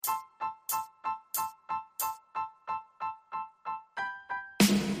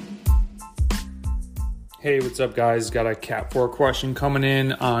Hey, what's up, guys? Got a Cat 4 question coming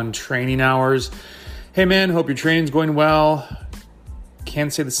in on training hours. Hey, man, hope your training's going well.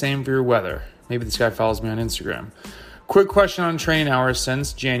 Can't say the same for your weather. Maybe this guy follows me on Instagram. Quick question on training hours.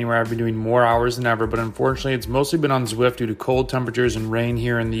 Since January, I've been doing more hours than ever, but unfortunately, it's mostly been on Zwift due to cold temperatures and rain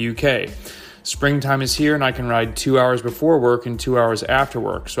here in the UK. Springtime is here, and I can ride 2 hours before work and 2 hours after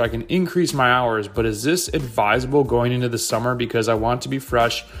work, so I can increase my hours. But is this advisable going into the summer? Because I want to be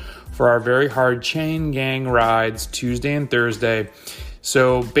fresh for our very hard chain gang rides Tuesday and Thursday.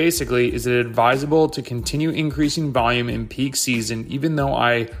 So basically, is it advisable to continue increasing volume in peak season, even though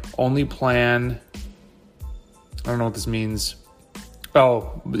I only plan, I don't know what this means.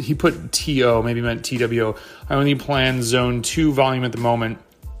 Oh, he put TO, maybe meant TWO. I only plan zone 2 volume at the moment.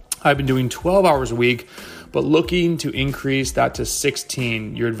 I've been doing 12 hours a week, but looking to increase that to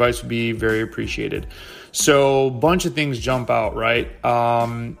 16. Your advice would be very appreciated. So a bunch of things jump out, right?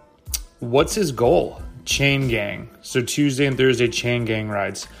 What's his goal? Chain gang. So Tuesday and Thursday chain gang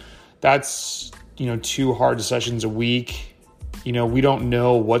rides. That's, 2 hard sessions a week. We don't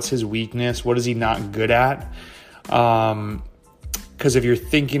know what's his weakness. What is he not good at? Because if you're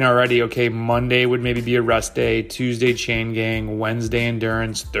thinking already, okay, Monday would maybe be a rest day, Tuesday chain gang, Wednesday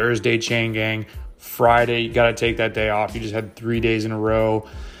endurance, Thursday chain gang, Friday, you got to take that day off. You just had 3 days in a row.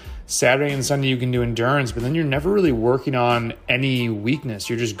 Saturday and Sunday you can do endurance, but then you're never really working on any weakness.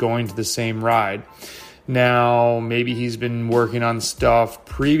 You're just going to the same ride. Now, maybe he's been working on stuff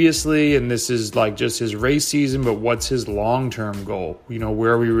previously and this is like just his race season, but what's his long-term goal?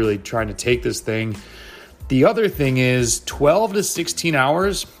 Where are we really trying to take this thing? The other thing is 12 to 16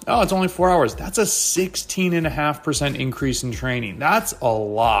 hours. Oh, it's only 4 hours. That's a 16.5% increase in training. That's a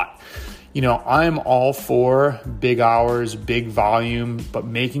lot. I'm all for big hours, big volume, but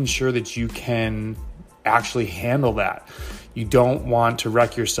making sure that you can actually handle that. You don't want to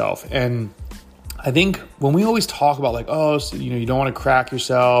wreck yourself. And I think when we always talk about you don't want to crack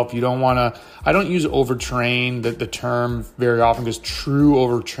yourself, I don't use overtrain, the term very often, because true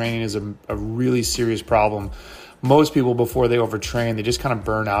overtraining is a really serious problem. Most people, before they overtrain, they just kind of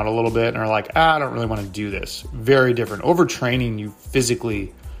burn out a little bit and are like, I don't really want to do this. Very different. Overtraining, you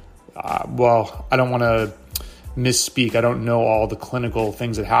physically, I don't want to misspeak. I don't know all the clinical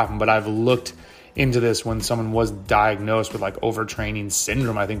things that happen, but I've looked into this when someone was diagnosed with overtraining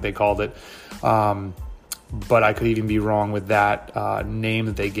syndrome, I think they called it. But I could even be wrong with that name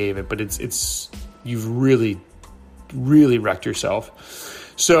that they gave it. But it's you've really, really wrecked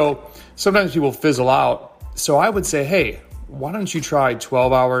yourself. So sometimes people fizzle out. So I would say, hey, why don't you try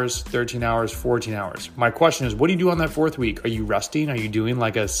 12 hours, 13 hours, 14 hours? My question is, what do you do on that fourth week? Are you resting? Are you doing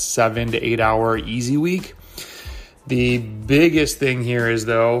a 7 to 8 hour easy week? The biggest thing here is,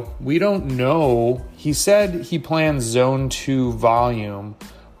 though, we don't know. He said he plans zone 2 volume,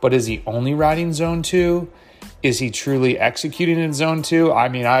 but is he only riding zone 2? Is he truly executing in zone 2? I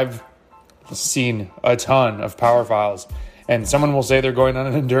mean, I've seen a ton of power files, and someone will say they're going on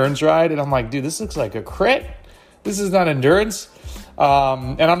an endurance ride, and I'm like, dude, this looks like a crit. This is not endurance.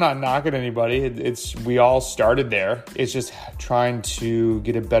 And I'm not knocking anybody. We all started there. It's just trying to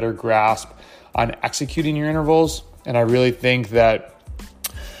get a better grasp on executing your intervals. And I really think that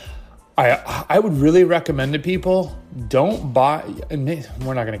I would really recommend to people, don't buy, and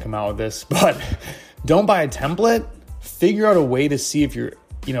we're not going to come out with this, but don't buy a template. Figure out a way to see if you're,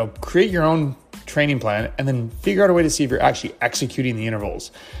 create your own training plan and then figure out a way to see if you're actually executing the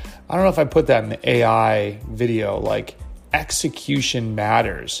intervals. I don't know if I put that in the AI video, execution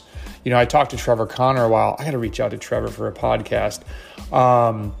matters. I talked to Trevor Connor a while. I got to reach out to Trevor for a podcast.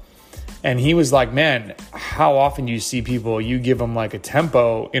 And he was like, man, how often do you see people, you give them a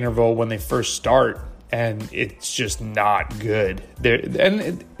tempo interval when they first start and it's just not good.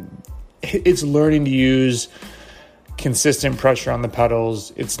 It's learning to use consistent pressure on the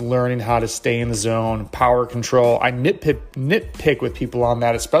pedals. It's learning how to stay in the zone, power control. I nitpick with people on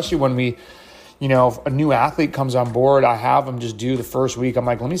that, especially when we, if a new athlete comes on board, I have them just do the first week. I'm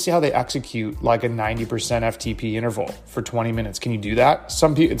like, let me see how they execute a 90% FTP interval for 20 minutes. Can you do that?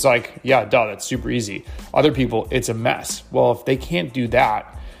 Some people, it's yeah, that's super easy. Other people, it's a mess. Well, if they can't do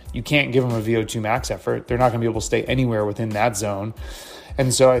that, you can't give them a VO2 max effort. They're not going to be able to stay anywhere within that zone.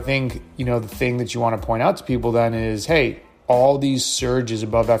 And so I think, the thing that you want to point out to people then is, hey, all these surges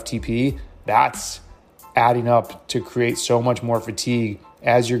above FTP, that's adding up to create so much more fatigue.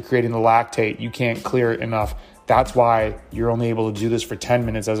 As you're creating the lactate, you can't clear it enough. That's why you're only able to do this for 10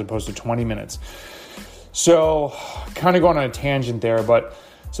 minutes as opposed to 20 minutes. So kind of going on a tangent there, but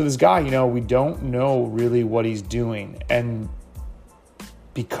so this guy, we don't know really what he's doing. And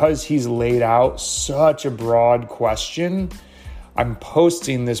because he's laid out such a broad question, I'm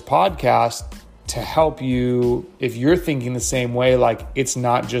posting this podcast to help you if you're thinking the same way, like it's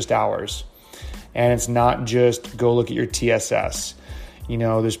not just hours and it's not just go look at your TSS.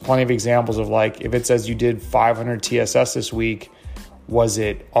 There's plenty of examples of like, if it says you did 500 TSS this week, was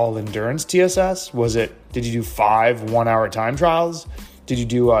it all endurance TSS? Did you do 5 1-hour time trials? Did you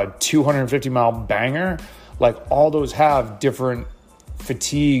do a 250 mile banger? Like all those have different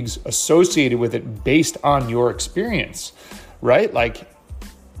fatigues associated with it based on your experience, right? Like,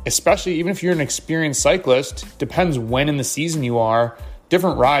 especially even if you're an experienced cyclist, depends when in the season you are,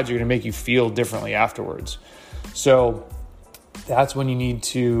 different rides are going to make you feel differently afterwards. So that's when you need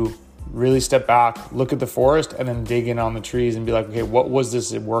to really step back, look at the forest, and then dig in on the trees and be like, okay, what was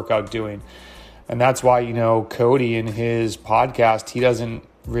this workout doing? And that's why, Cody in his podcast, he doesn't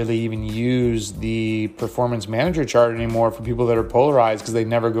really even use the performance manager chart anymore for people that are polarized because they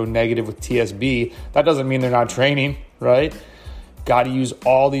never go negative with TSB. That doesn't mean they're not training, right? Got to use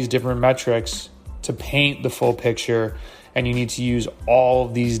all these different metrics to paint the full picture. And you need to use all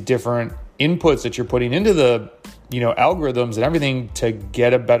of these different inputs that you're putting into the algorithms and everything to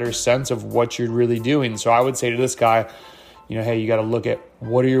get a better sense of what you're really doing. So I would say to this guy, hey, you got to look at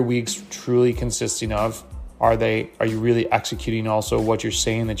what are your weeks truly consisting of? Are you really executing also what you're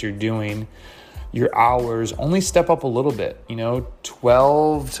saying that you're doing? Your hours, only step up a little bit,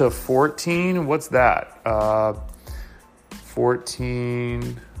 12 to 14. What's that?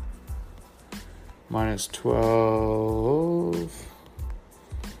 14 minus 12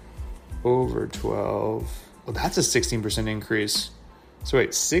 over 12. Well, that's a 16% increase. So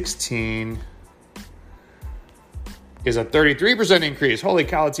wait, 16 is a 33% increase. Holy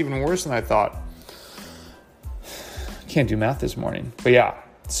cow, it's even worse than I thought. Can't do math this morning. But yeah,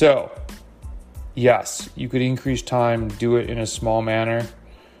 so yes, you could increase time, do it in a small manner,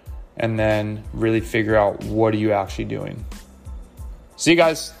 and then really figure out what are you actually doing. See you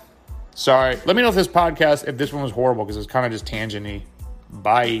guys. Sorry. Let me know if this one was horrible because it's kind of just tangent-y.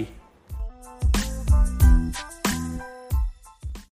 Bye.